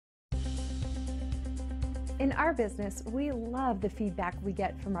In our business, we love the feedback we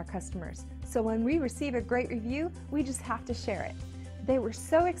get from our customers. So when we receive a great review, we just have to share it. They were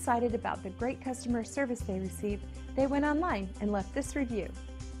so excited about the great customer service they received, they went online and left this review.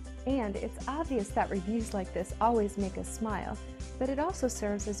 And it's obvious that reviews like this always make us smile, but it also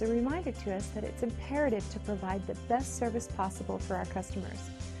serves as a reminder to us that it's imperative to provide the best service possible for our customers.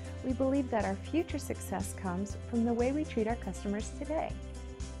 We believe that our future success comes from the way we treat our customers today.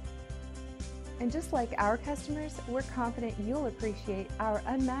 And just like our customers, we're confident you'll appreciate our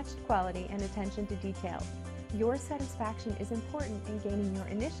unmatched quality and attention to detail. Your satisfaction is important in gaining your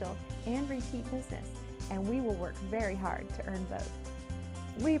initial and repeat business, and we will work very hard to earn both.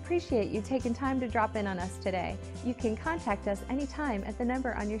 We appreciate you taking time to drop in on us today. You can contact us anytime at the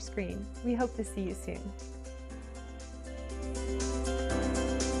number on your screen. We hope to see you soon.